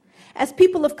Latina. As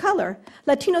people of color,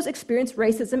 Latinos experience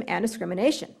racism and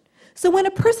discrimination. So when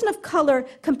a person of color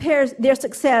compares their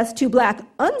success to black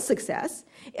unsuccess,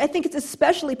 I think it's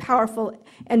especially powerful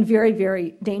and very,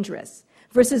 very dangerous,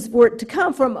 versus for it to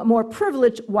come from a more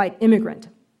privileged white immigrant.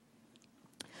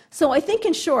 So I think,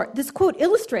 in short, this quote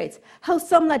illustrates how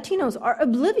some Latinos are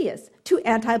oblivious to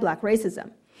anti-black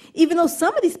racism, even though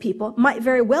some of these people might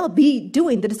very well be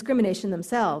doing the discrimination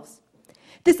themselves.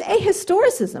 This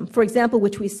ahistoricism, for example,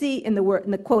 which we see in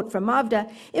the quote from Mavda,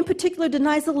 in particular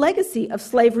denies the legacy of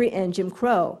slavery and Jim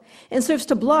Crow and serves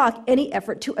to block any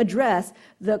effort to address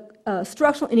the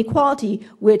structural inequality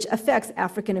which affects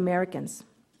African Americans.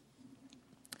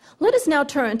 Let us now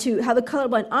turn to how the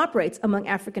colorblind operates among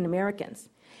African Americans.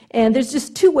 And there's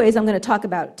just two ways I'm going to talk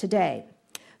about it today.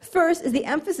 First is the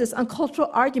emphasis on cultural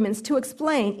arguments to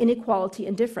explain inequality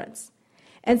and difference.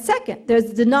 And second, there's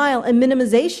the denial and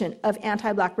minimization of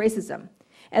anti-black racism,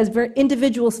 as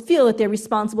individuals feel that they're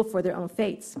responsible for their own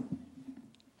fates.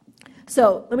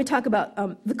 So let me talk about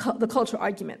the cultural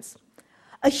arguments.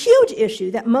 A huge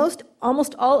issue that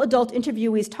almost all adult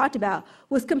interviewees talked about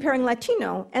was comparing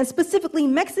Latino and specifically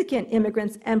Mexican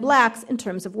immigrants and blacks in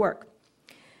terms of work.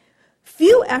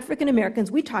 Few African Americans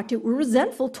we talked to were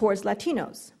resentful towards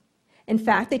Latinos. In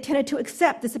fact, they tended to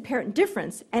accept this apparent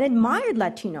difference and admired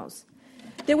Latinos.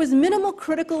 There was minimal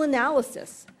critical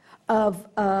analysis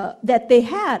that they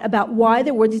had about why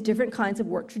there were these different kinds of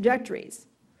work trajectories.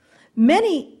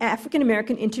 Many African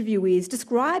American interviewees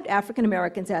described African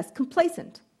Americans as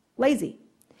complacent, lazy.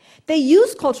 They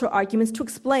used cultural arguments to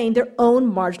explain their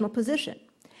own marginal position.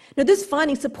 Now, this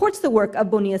finding supports the work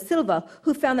of Bonilla Silva,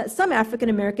 who found that some African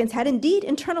Americans had indeed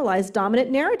internalized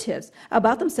dominant narratives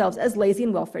about themselves as lazy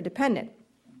and welfare dependent.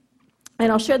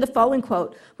 And I'll share the following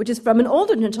quote, which is from an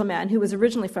older gentleman who was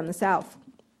originally from the South.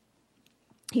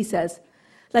 He says,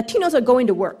 "Latinos are going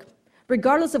to work,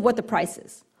 regardless of what the price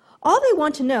is. All they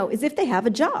want to know is if they have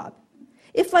a job.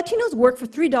 If Latinos work for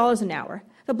 $3 an hour,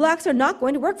 the blacks are not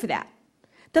going to work for that.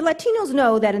 The Latinos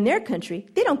know that in their country,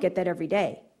 they don't get that every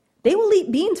day. They will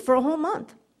eat beans for a whole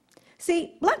month.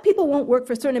 See, black people won't work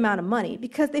for a certain amount of money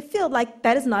because they feel like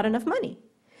that is not enough money.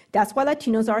 That's why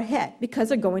Latinos are ahead, because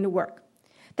they're going to work.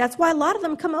 That's why a lot of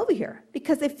them come over here,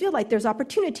 because they feel like there's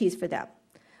opportunities for them.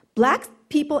 Black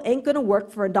people ain't going to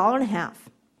work for $1.50.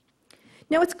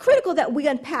 Now, it's critical that we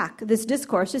unpack this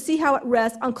discourse to see how it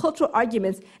rests on cultural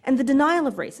arguments and the denial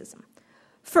of racism.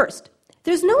 First,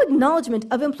 there's no acknowledgement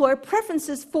of employer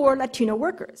preferences for Latino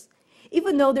workers,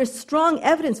 even though there's strong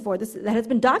evidence for this that has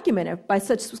been documented by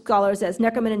such scholars as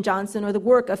Neckerman and Johnson or the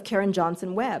work of Karen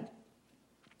Johnson Webb.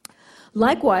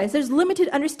 Likewise, there's limited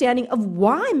understanding of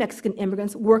why Mexican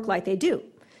immigrants work like they do,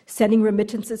 sending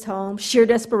remittances home, sheer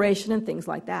desperation, and things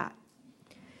like that.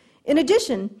 In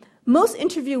addition, most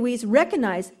interviewees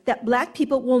recognize that Black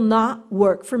people will not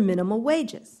work for minimal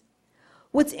wages.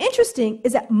 What's interesting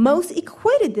is that most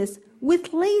equated this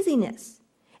with laziness,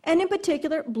 and in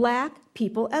particular, Black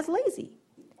people as lazy.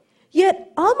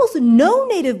 Yet almost no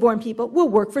native-born people will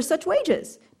work for such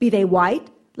wages, be they white,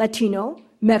 Latino,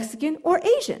 Mexican, or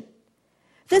Asian.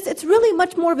 Thus, it's really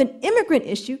much more of an immigrant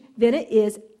issue than it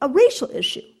is a racial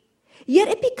issue. Yet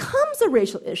it becomes a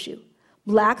racial issue.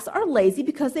 Blacks are lazy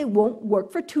because they won't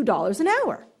work for $2 an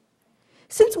hour.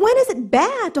 Since when is it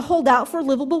bad to hold out for a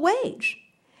livable wage?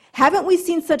 Haven't we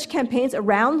seen such campaigns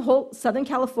around whole Southern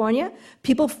California,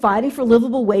 people fighting for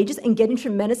livable wages and getting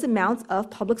tremendous amounts of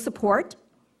public support?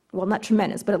 Well, not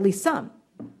tremendous, but at least some.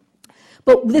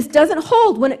 But this doesn't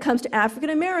hold when it comes to African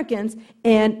Americans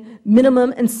and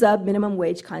minimum and sub-minimum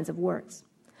wage kinds of works.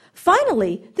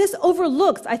 Finally, this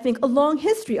overlooks, I think, a long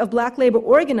history of Black labor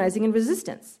organizing and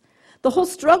resistance, the whole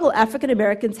struggle African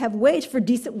Americans have waged for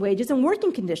decent wages and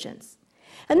working conditions.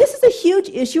 And this is a huge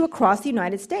issue across the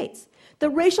United States, the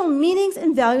racial meanings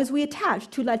and values we attach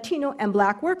to Latino and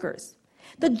Black workers.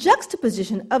 The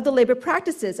juxtaposition of the labor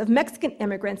practices of Mexican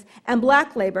immigrants and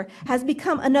Black labor has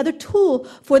become another tool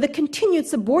for the continued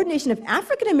subordination of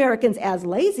African Americans as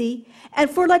lazy and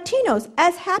for Latinos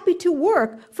as happy to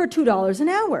work for $2 an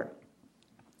hour.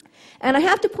 And I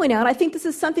have to point out, I think this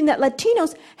is something that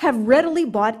Latinos have readily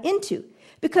bought into,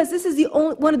 because this is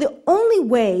one of the only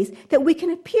ways that we can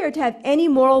appear to have any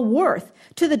moral worth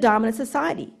to the dominant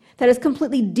society that has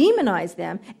completely demonized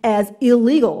them as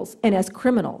illegals and as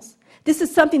criminals. This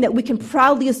is something that we can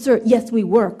proudly assert, yes, we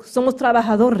work. Somos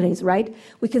trabajadores, right?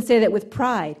 We can say that with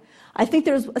pride. I think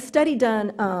there was a study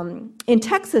done in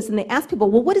Texas, and they asked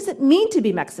people, well, what does it mean to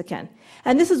be Mexican?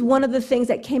 And this is one of the things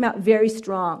that came out very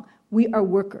strong. We are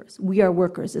workers. We are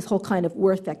workers. This whole kind of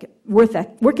work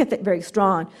ethic very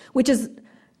strong, which is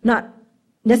not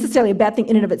necessarily a bad thing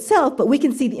in and of itself, but we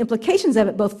can see the implications of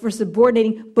it both for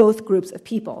subordinating both groups of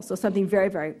people. So something very,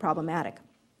 very problematic.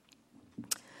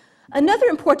 Another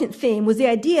important theme was the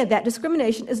idea that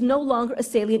discrimination is no longer a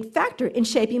salient factor in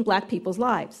shaping Black people's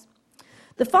lives.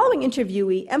 The following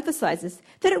interviewee emphasizes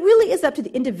that it really is up to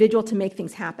the individual to make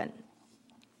things happen.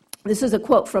 This is a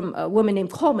quote from a woman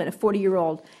named Coleman, a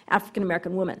 40-year-old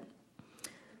African-American woman.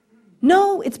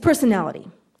 No, it's personality.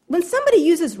 When somebody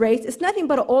uses race, it's nothing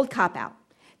but an old cop-out.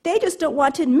 They just don't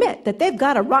want to admit that they've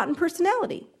got a rotten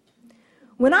personality.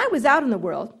 When I was out in the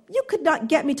world, you could not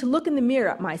get me to look in the mirror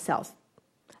at myself.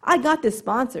 I got this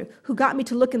sponsor who got me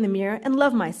to look in the mirror and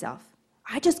love myself.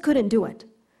 I just couldn't do it.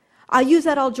 I use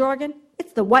that old jargon,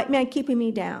 it's the white man keeping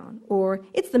me down, or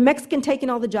it's the Mexican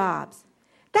taking all the jobs.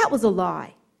 That was a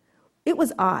lie. It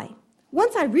was I.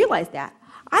 Once I realized that,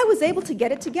 I was able to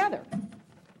get it together.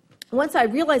 Once I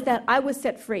realized that, I was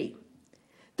set free.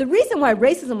 The reason why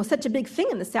racism was such a big thing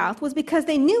in the South was because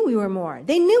they knew we were more.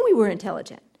 They knew we were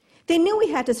intelligent. They knew we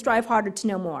had to strive harder to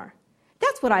know more.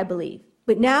 That's what I believe.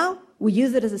 But now, we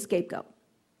use it as a scapegoat.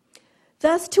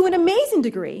 Thus, to an amazing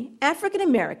degree, African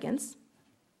Americans,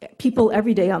 people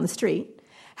every day on the street,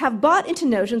 have bought into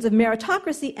notions of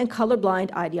meritocracy and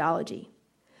colorblind ideology.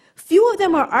 Few of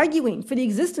them are arguing for the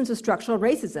existence of structural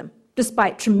racism,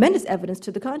 despite tremendous evidence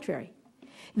to the contrary.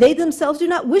 They themselves do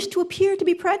not wish to appear to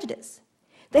be prejudiced.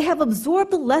 They have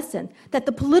absorbed the lesson that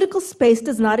the political space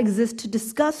does not exist to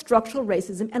discuss structural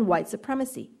racism and white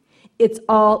supremacy. It's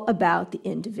all about the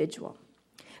individual.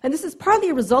 And this is partly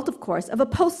a result, of course, of a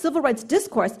post-civil rights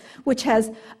discourse which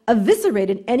has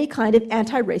eviscerated any kind of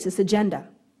anti-racist agenda.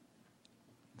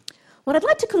 What I'd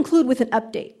like to conclude with an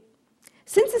update.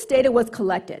 Since this data was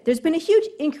collected, there's been a huge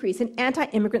increase in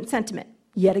anti-immigrant sentiment,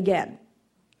 yet again,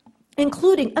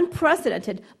 including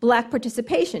unprecedented Black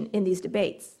participation in these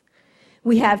debates.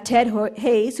 We have Ted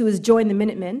Hayes, who has joined the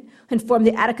Minutemen and formed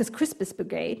the Atticus Crispus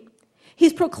Brigade.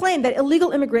 He's proclaimed that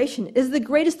illegal immigration is the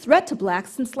greatest threat to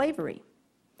Blacks since slavery.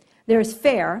 There's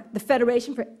FAIR, the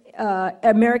Federation for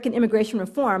American Immigration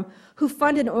Reform, who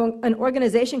funded an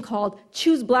organization called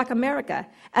Choose Black America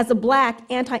as a Black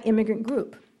anti-immigrant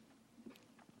group.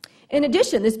 In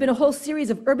addition, there's been a whole series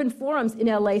of urban forums in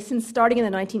LA since starting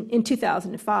in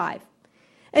 2005.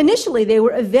 Initially, they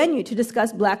were a venue to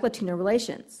discuss Black-Latino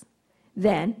relations.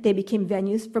 Then, they became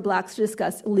venues for Blacks to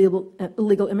discuss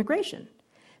illegal immigration.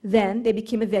 Then they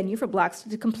became a venue for blacks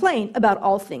to complain about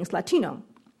all things Latino.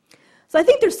 So I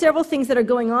think there's several things that are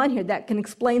going on here that can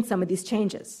explain some of these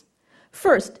changes.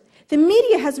 First, the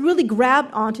media has really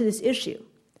grabbed onto this issue.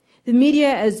 The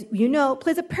media, as you know,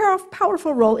 plays a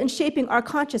powerful role in shaping our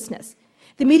consciousness.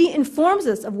 The media informs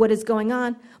us of what is going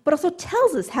on, but also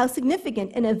tells us how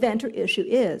significant an event or issue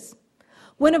is.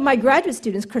 One of my graduate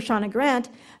students, Krishana Grant,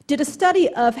 did a study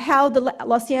of how the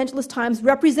Los Angeles Times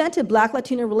represented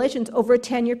Black-Latino relations over a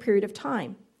 10-year period of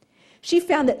time. She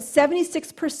found that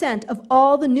 76% of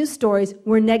all the news stories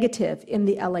were negative in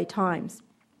the LA Times.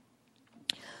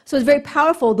 So it's very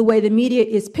powerful the way the media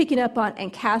is picking up on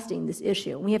and casting this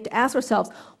issue. We have to ask ourselves,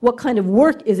 what kind of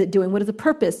work is it doing? What is the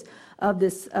purpose of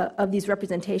these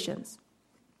representations?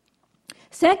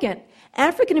 Second,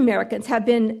 African Americans have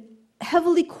been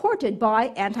heavily courted by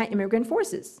anti-immigrant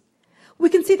forces. We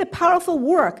can see the powerful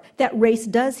work that race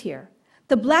does here.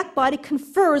 The black body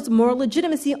confers moral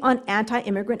legitimacy on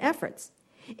anti-immigrant efforts.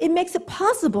 It makes it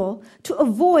possible to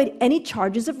avoid any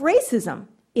charges of racism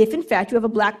if, in fact, you have a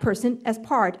black person as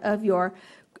part of your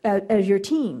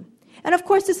team. And of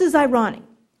course, this is ironic.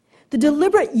 The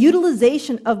deliberate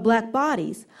utilization of black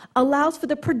bodies allows for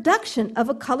the production of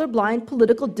a colorblind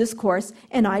political discourse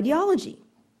and ideology.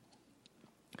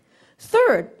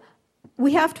 Third,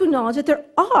 we have to acknowledge that there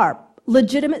are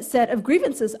legitimate set of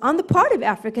grievances on the part of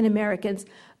African Americans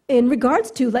in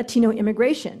regards to Latino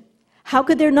immigration. How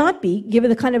could there not be, given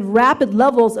the kind of rapid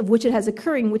levels of which it has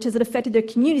occurring, which has affected their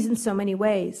communities in so many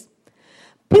ways?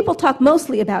 People talk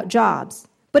mostly about jobs,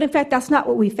 but in fact, that's not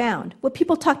what we found. What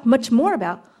people talked much more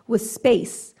about was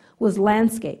space, was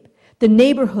landscape, the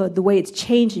neighborhood, the way it's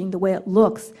changing, the way it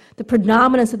looks, the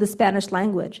predominance of the Spanish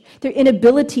language, their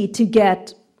inability to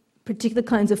get particular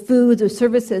kinds of foods or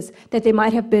services that they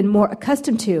might have been more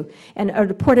accustomed to and are an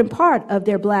important part of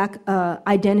their black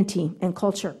identity and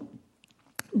culture.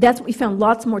 That's what we found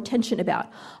lots more tension about.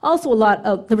 Also,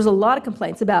 there was a lot of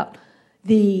complaints about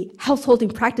the householding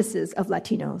practices of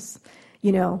Latinos.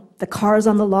 You know, the cars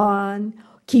on the lawn,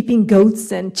 keeping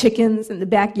goats and chickens in the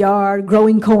backyard,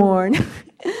 growing corn.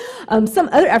 Some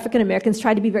other African Americans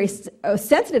tried to be very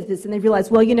sensitive to this, and they realized,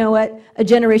 well, you know what, a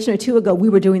generation or two ago, we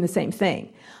were doing the same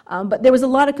thing. But there was a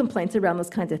lot of complaints around those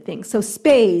kinds of things. So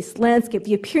space, landscape,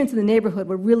 the appearance of the neighborhood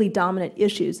were really dominant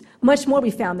issues, much more we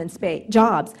found than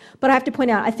jobs. But I have to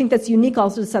point out, I think that's unique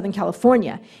also to Southern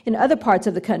California. In other parts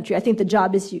of the country, I think the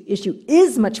job issue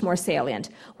is much more salient,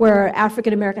 where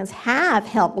African Americans have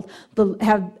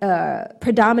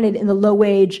predominated in the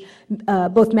low-wage,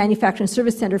 both manufacturing and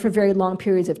service center for very long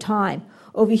periods of time.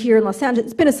 Over here in Los Angeles,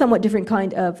 it's been a somewhat different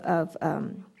kind of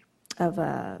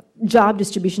job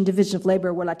distribution, division of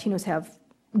labor, where Latinos have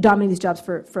dominated these jobs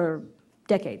for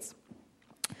decades.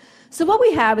 So what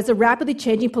we have is a rapidly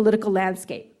changing political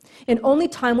landscape, and only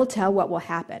time will tell what will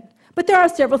happen. But there are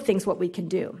several things what we can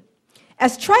do.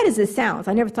 As trite as this sounds,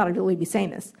 I never thought I'd really be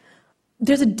saying this,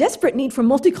 there's a desperate need for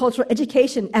multicultural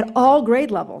education at all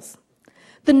grade levels.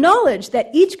 The knowledge that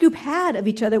each group had of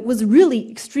each other was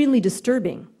really extremely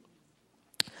disturbing.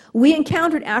 We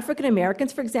encountered African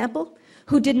Americans, for example,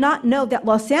 who did not know that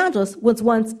Los Angeles was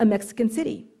once a Mexican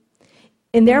city.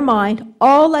 In their mind,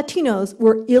 all Latinos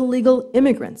were illegal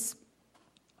immigrants.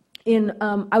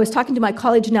 I was talking to my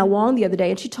colleague Janelle Wong the other day,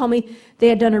 and she told me they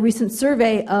had done a recent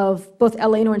survey of both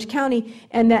LA and Orange County,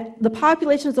 and that the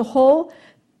population as a whole,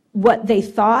 what they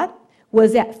thought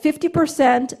was that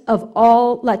 50% of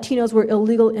all Latinos were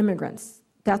illegal immigrants.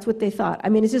 That's what they thought. I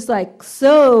mean, it's just like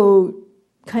so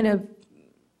kind of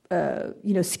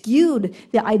skewed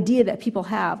the idea that people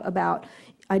have about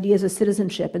ideas of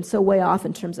citizenship, and so way off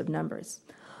in terms of numbers.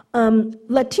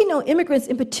 Latino immigrants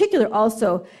in particular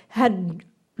also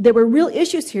there were real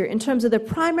issues here in terms of the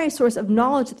primary source of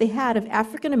knowledge that they had of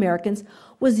African Americans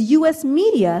was U.S.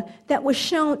 media that was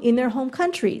shown in their home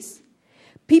countries.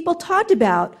 People talked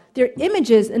about their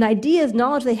images and ideas,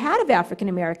 knowledge they had of African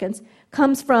Americans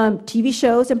comes from TV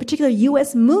shows, in particular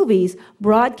U.S. movies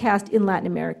broadcast in Latin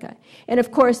America. And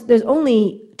of course, there's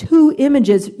only two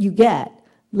images you get,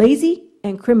 lazy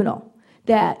and criminal,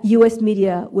 that U.S.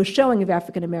 media was showing of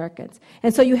African Americans.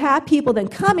 And so you have people then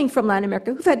coming from Latin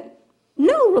America who've had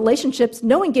no relationships,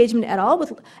 no engagement at all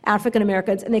with African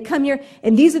Americans, and they come here,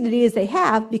 and these are the ideas they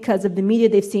have because of the media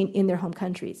they've seen in their home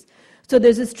countries. So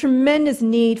there's this tremendous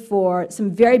need for some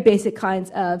very basic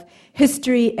kinds of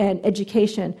history and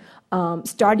education,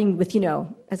 starting with,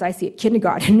 as I see it,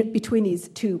 kindergarten between these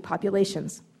two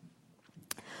populations.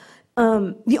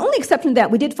 The only exception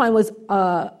that we did find was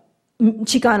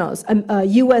Chicanos,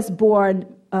 U.S.-born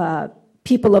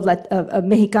people of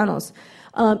Mexicanos.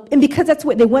 And because that's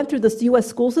what they went through this U.S.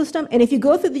 school system, and if you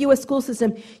go through the U.S. school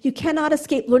system, you cannot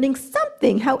escape learning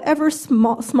something, however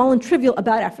small and trivial,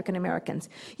 about African Americans.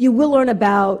 You will learn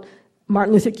about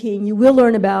Martin Luther King, you will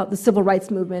learn about the civil rights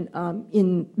movement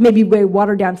in maybe very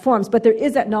watered-down forms, but there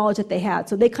is that knowledge that they had,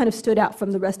 so they kind of stood out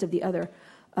from the rest of the other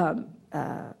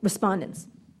respondents.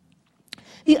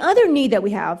 The other need that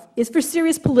we have is for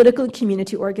serious political and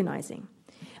community organizing.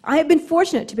 I have been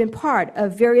fortunate to have been part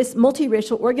of various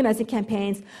multiracial organizing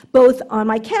campaigns, both on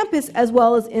my campus as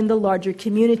well as in the larger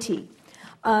community.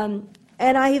 And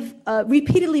I have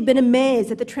repeatedly been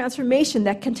amazed at the transformation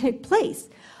that can take place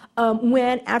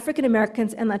when African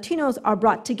Americans and Latinos are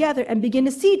brought together and begin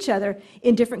to see each other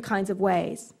in different kinds of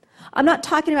ways. I'm not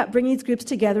talking about bringing these groups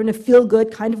together in a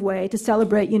feel-good kind of way to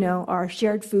celebrate, our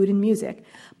shared food and music,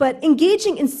 but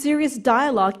engaging in serious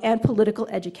dialogue and political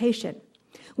education.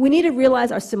 We need to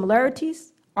realize our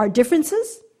similarities, our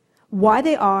differences, why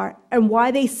they are, and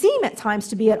why they seem at times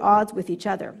to be at odds with each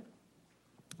other.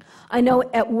 I know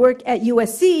at work at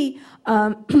USC,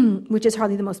 which is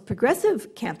hardly the most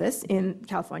progressive campus in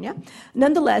California,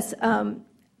 nonetheless,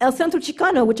 El Centro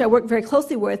Chicano, which I work very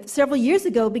closely with, several years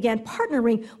ago began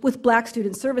partnering with Black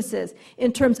Student Services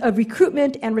in terms of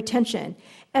recruitment and retention.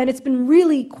 And it's been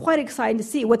really quite exciting to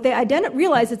see. What they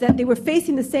realized is that they were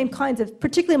facing the same kinds of,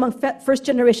 particularly among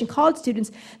first-generation college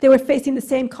students, they were facing the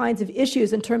same kinds of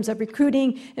issues in terms of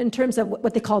recruiting, in terms of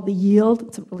what they call the yield.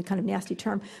 It's a really kind of nasty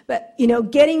term. But,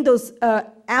 getting those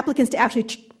applicants to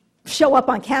actually show up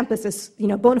on campus as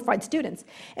bona fide students.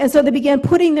 And so they began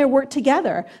putting their work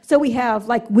together. So we have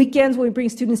weekends where we bring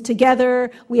students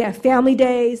together, we have family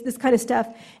days, this kind of stuff.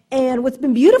 And what's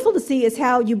been beautiful to see is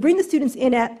how you bring the students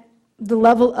in at the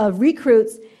level of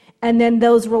recruits, and then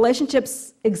those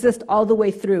relationships exist all the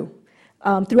way through,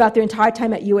 throughout their entire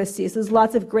time at USC. So there's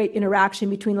lots of great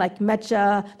interaction between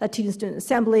MECHA, Latino Student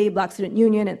Assembly, Black Student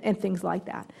Union, and things like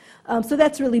that. So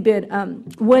that's really been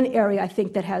one area I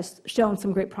think that has shown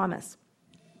some great promise.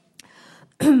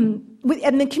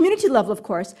 At the community level, of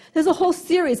course, there's a whole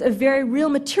series of very real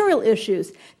material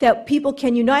issues that people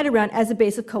can unite around as a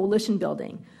base of coalition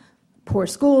building. Poor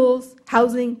schools,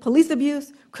 housing, police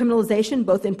abuse, criminalization,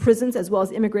 both in prisons as well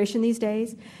as immigration these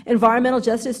days, environmental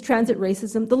justice, transit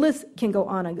racism, the list can go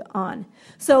on and on.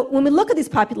 So when we look at these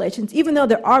populations, even though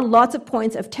there are lots of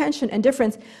points of tension and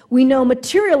difference, we know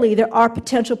materially there are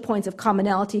potential points of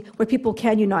commonality where people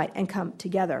can unite and come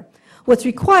together. What's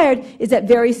required is that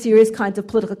very serious kinds of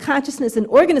political consciousness and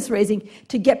organist raising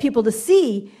to get people to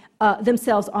see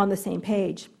themselves on the same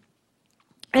page.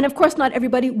 And of course, not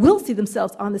everybody will see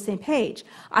themselves on the same page.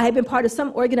 I have been part of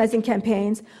some organizing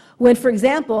campaigns when, for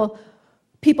example,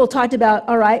 people talked about,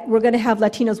 all right, we're going to have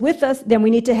Latinos with us, then we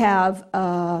need to have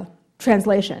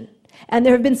translation. And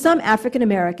there have been some African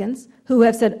Americans who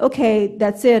have said, okay,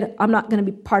 that's it, I'm not going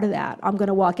to be part of that, I'm going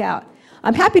to walk out.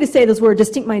 I'm happy to say those were a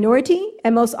distinct minority,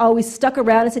 and most always stuck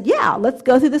around and said, yeah, let's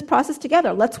go through this process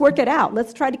together, let's work it out,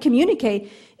 let's try to communicate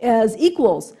as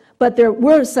equals. But there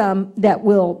were some that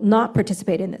will not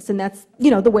participate in this, and that's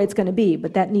the way it's going to be,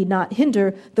 but that need not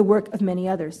hinder the work of many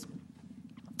others.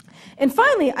 And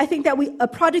finally, I think that a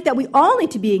project that we all need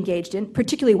to be engaged in,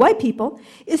 particularly white people,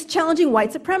 is challenging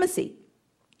white supremacy,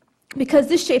 because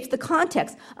this shapes the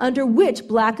context under which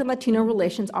Black and Latino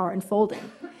relations are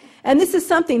unfolding. And this is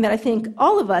something that I think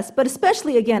all of us, but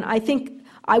especially, again, I think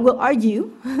I will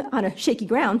argue on a shaky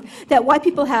ground that white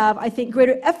people have, I think,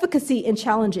 greater efficacy in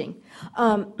challenging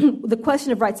the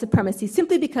question of white supremacy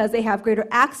simply because they have greater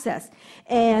access.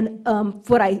 And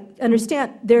what I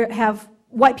understand,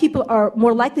 white people are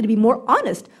more likely to be more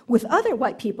honest with other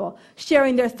white people,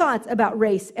 sharing their thoughts about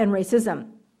race and racism.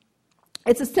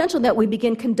 It's essential that we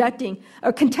begin contesting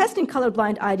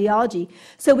colorblind ideology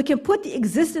so we can put the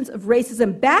existence of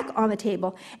racism back on the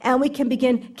table and we can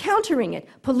begin countering it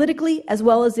politically as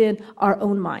well as in our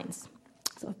own minds.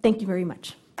 So thank you very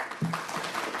much.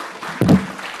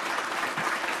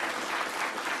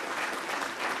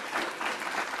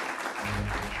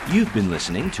 You've been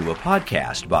listening to a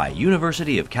podcast by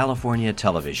University of California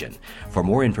Television. For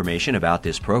more information about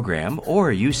this program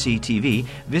or UCTV,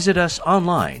 visit us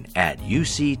online at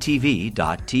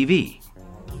uctv.tv.